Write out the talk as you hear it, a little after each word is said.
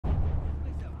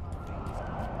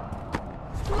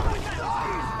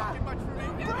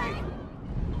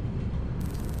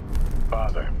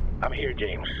Father, I'm here,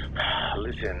 James.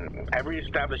 Listen, I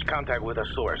re-established contact with a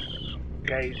source.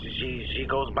 Okay, she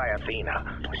goes by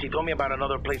Athena. She told me about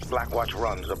another place Blackwatch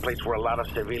runs, a place where a lot of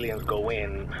civilians go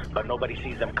in, but nobody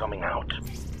sees them coming out.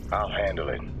 I'll handle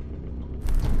it.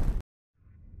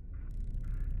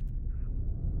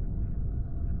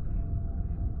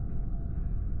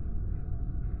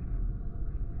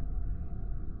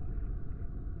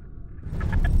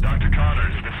 Dr.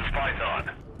 Connors, this is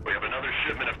Python. We have another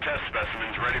shipment of test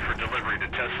specimens ready for delivery to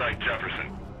test site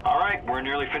Jefferson. All right, we're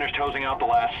nearly finished hosing out the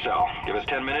last cell. Give us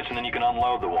 10 minutes and then you can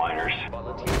unload the whiners.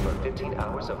 Volunteer for 15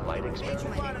 hours of light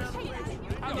experiment.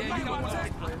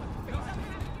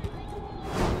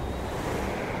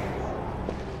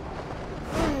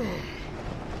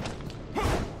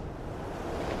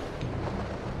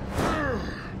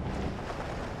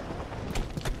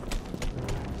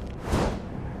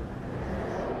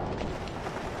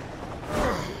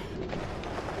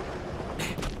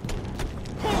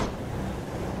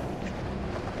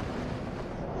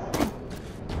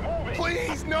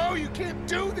 Please, no, you can't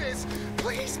do this!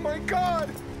 Please, my God!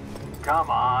 Come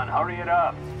on, hurry it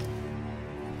up.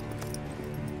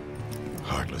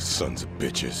 Heartless sons of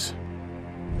bitches.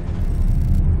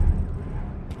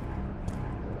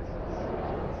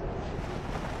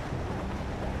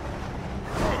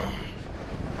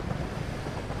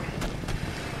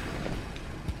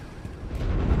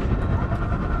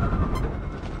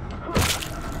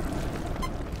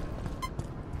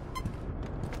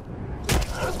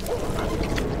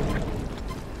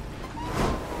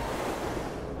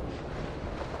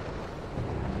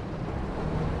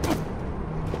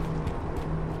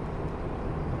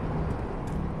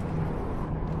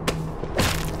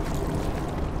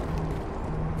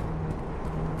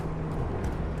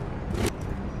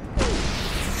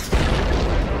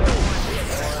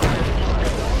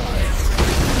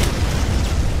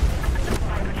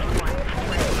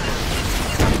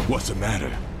 What's the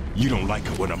matter? You don't like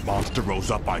it when a monster rolls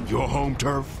up on your home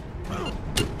turf?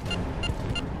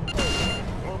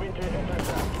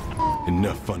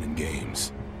 Enough fun and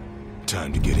games.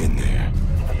 Time to get in there.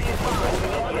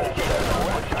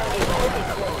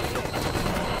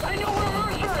 I know where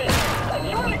Mercer is!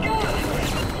 I swear to God!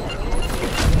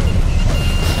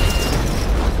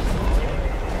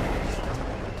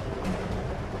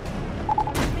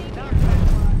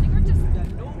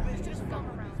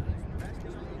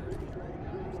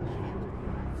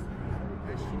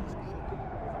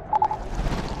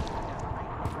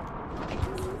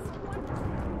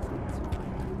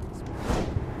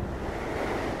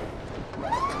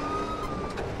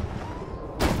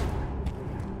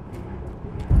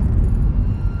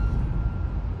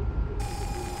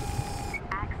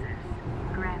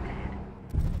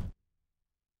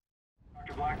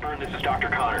 This is Dr.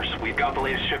 Connors. We've got the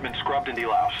latest shipment scrubbed and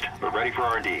deloused. We're ready for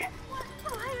R&D.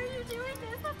 Why are you doing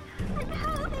this?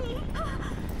 Help me!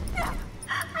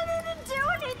 I didn't do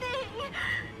anything!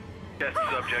 Test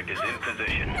subject is in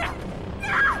position.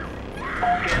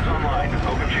 All scans online.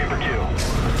 Open chamber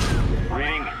 2.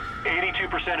 Reading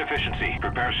 82% efficiency.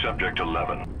 Prepare subject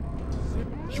 11.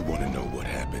 You want to know what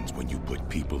happens when you put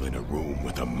people in a room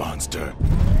with a monster?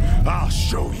 I'll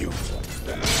show you.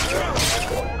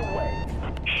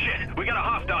 Shit, we got a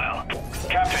hostile.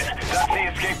 Captain, that's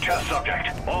the escaped test subject.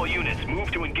 All units,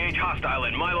 move to engage hostile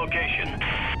in my location.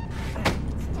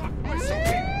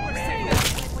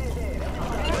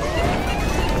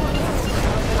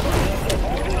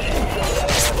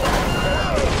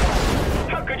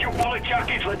 How could you bully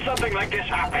junkies let something like this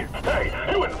happen? Hey,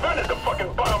 you invented the fucking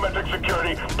biometric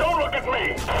security! Don't look at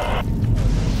me!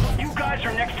 You guys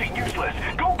are next to useless.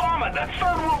 Go bomb it, that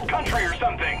third world country or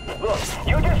something. Look,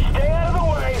 you just stay out of the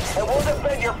way, and we'll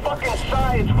defend your fucking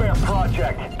science fair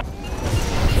project!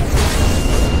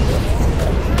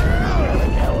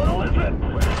 Hell, listen!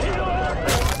 You know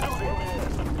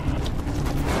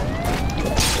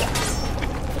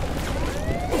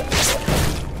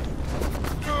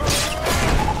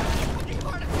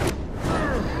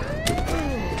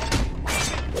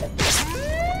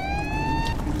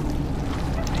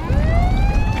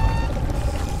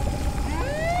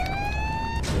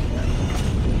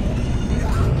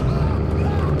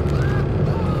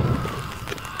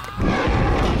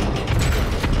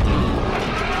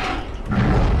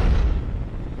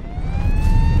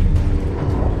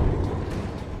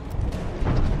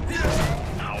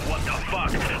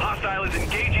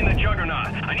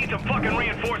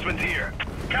reinforcements here.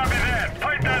 Copy that.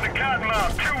 Python to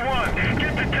Cottonmouth 2-1.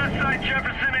 Get to test site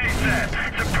Jefferson ASAP.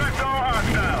 Suppress all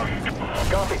hostiles.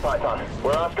 Copy, Python.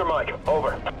 We're Oscar Mike.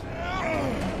 Over.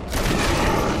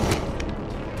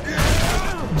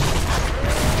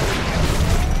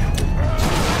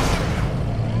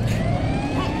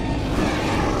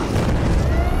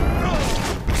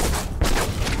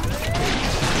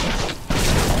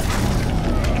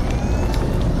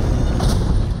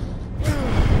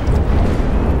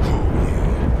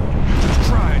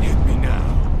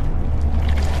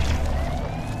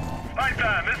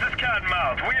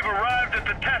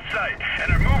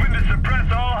 and are moving to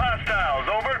suppress all hostiles.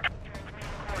 Over.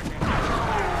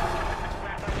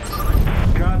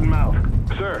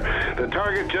 Cottonmouth. Sir, the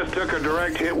target just took a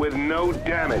direct hit with no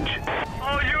damage.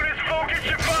 All units, focus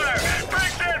your fire.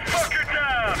 Break that fucker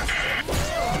down.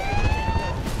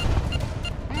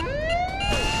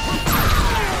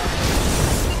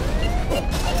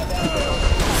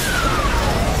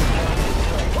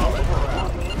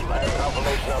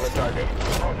 Confirmation on the target.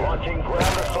 Launching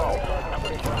ground assault.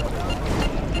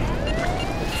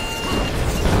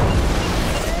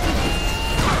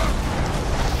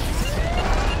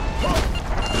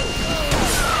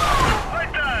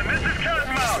 Right time, this is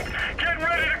Cottonmouth. Getting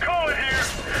ready to call it here.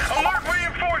 Alert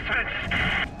reinforcements.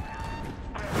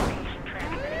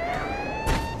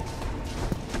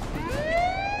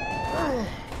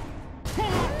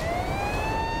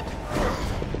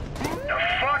 The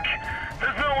fuck?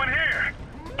 There's no one here.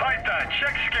 Python,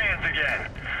 check scans again.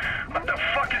 What the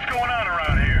fuck is going on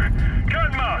around here?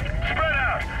 Cottonmouth, spread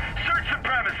out. Search the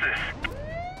premises.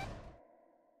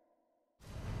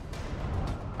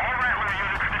 All Rattler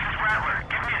units, this is Rattler.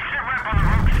 Give me a sit rep on the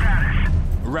rogue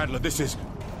status. Rattler, this is...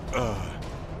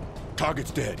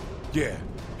 Target's dead. Yeah,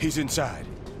 he's inside.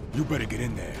 You better get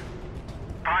in there.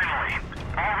 Finally.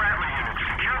 All Rattler units,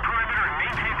 secure perimeter and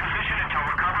maintain position until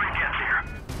recovery gets here.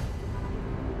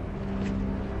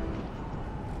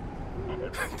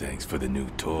 Thanks for the new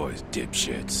toys,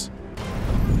 dipshits.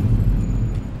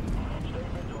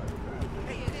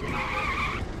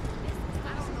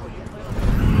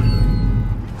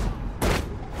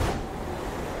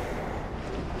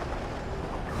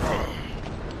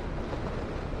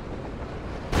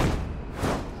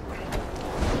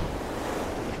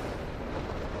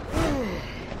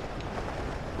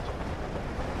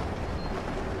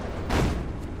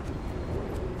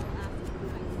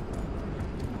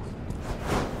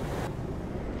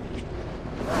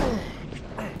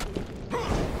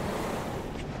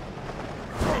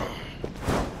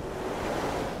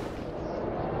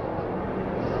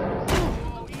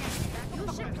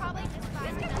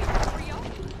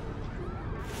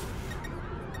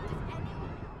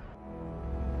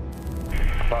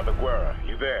 Father Guerra,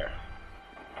 you there?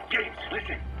 James,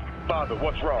 listen. Father,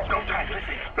 what's wrong? No time,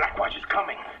 listen. Blackwatch is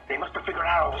coming. They must have figured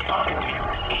out I was talking to you.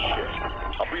 Shit.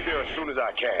 I'll be there as soon as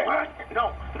I can. What?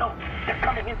 No. They're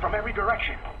coming in from every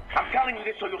direction. I'm telling you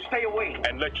this so you'll stay away.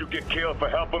 And let you get killed for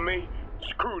helping me?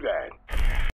 Screw that.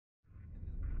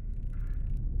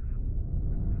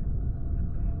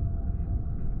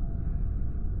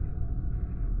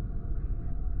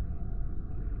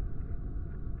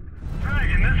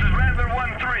 Dragon, this is Rattler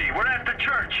 1-3. We're at the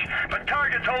church, but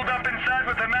target's holed up inside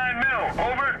with a 9mm.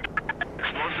 Over.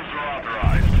 Explosives are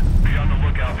authorized. Be on the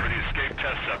lookout for the escaped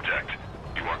test subject.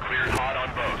 You are cleared hot on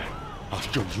both. I'll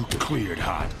show you cleared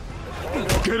hot.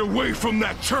 Get away from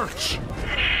that church!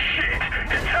 Shit!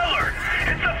 It's Heller!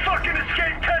 It's a fucking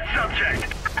escaped test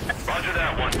subject! Roger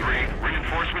that, 1-3.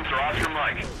 Reinforcements are Oscar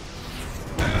Mike.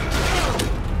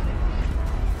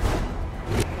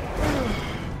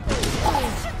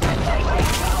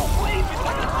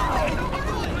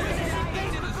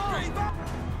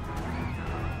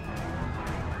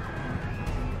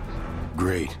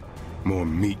 Great. More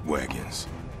meat wagons.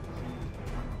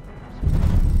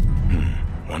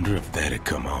 Wonder if that'd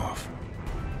come off.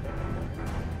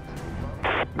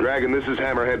 Dragon, this is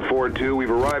Hammerhead 4-2. We've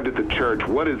arrived at the church.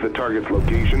 What is the target's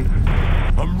location?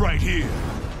 I'm right here.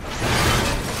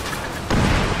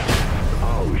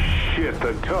 Oh, shit,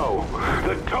 the toe.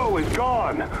 The toe is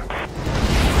gone!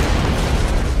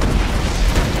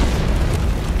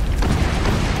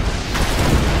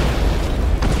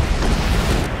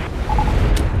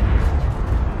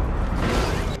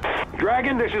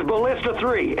 Dragon, this is Ballista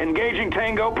 3. Engaging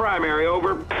Tango Primary,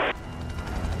 over.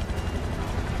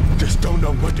 Just don't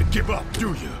know when to give up, do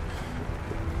you?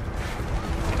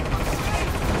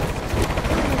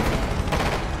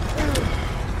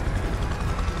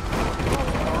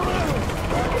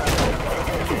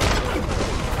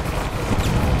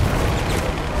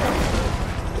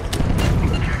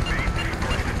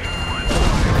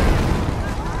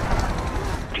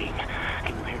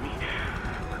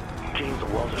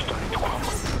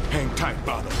 Hang tight,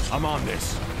 Father. I'm on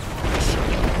this.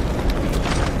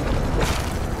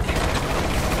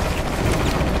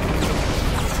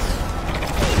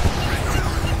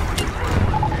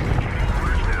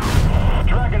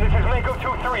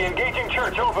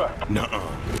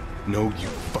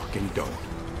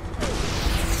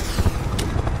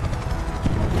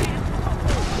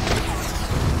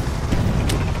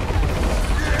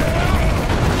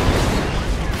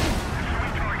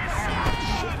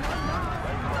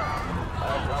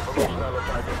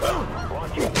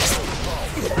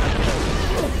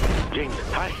 James,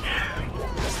 hi.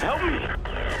 Help me!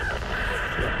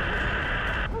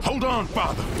 Hold on,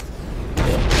 Father!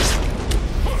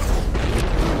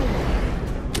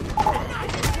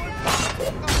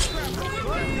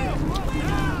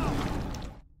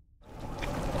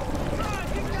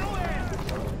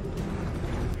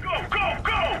 Go, go,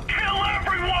 go! Kill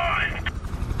everyone!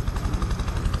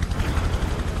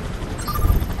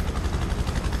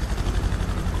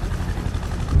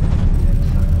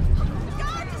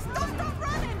 God, just don't stop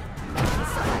running!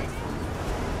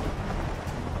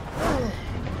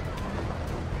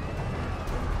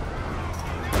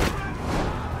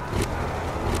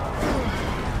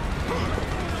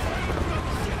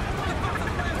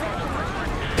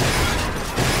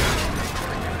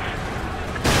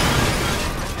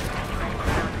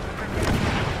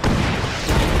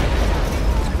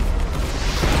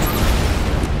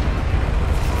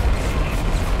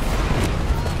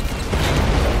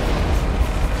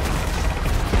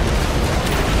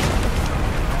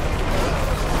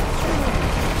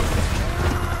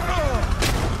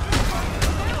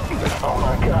 Oh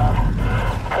my god.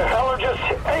 The hell just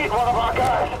ate one of our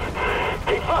guys.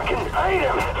 He fucking ate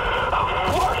him. Oh,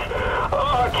 fuck. Oh,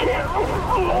 I can't.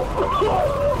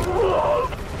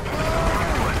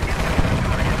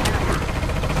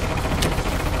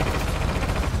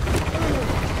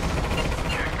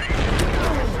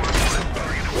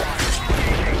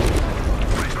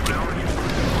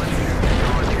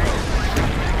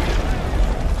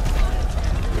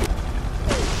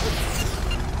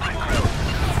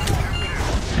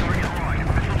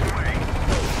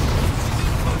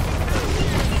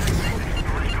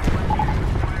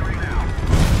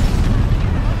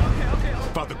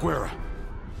 Father Guerra.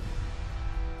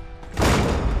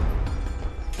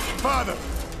 Father!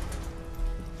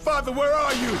 Father, where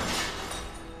are you?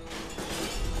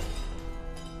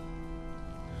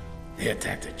 They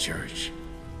attacked a church.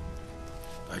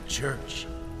 A church?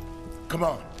 Come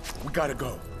on, we gotta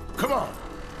go. Come on!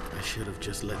 I should have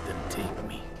just let them take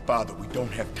me. Father, we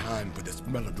don't have time for this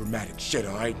melodramatic shit,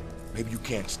 all right? Maybe you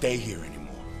can't stay here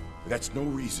anymore. But that's no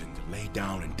reason to lay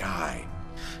down and die.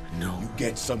 No. You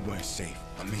get somewhere safe.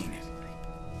 I mean it.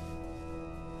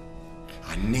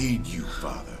 I need you,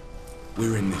 Father.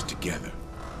 We're in this together.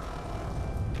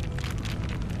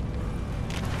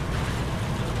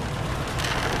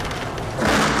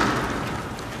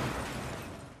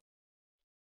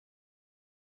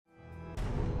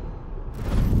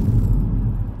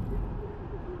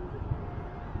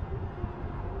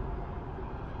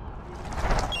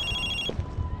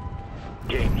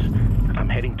 James, I'm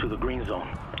heading to the green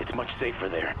zone. It's much safer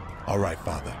there. All right,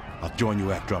 Father. I'll join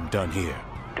you after I'm done here.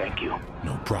 Thank you.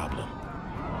 No problem.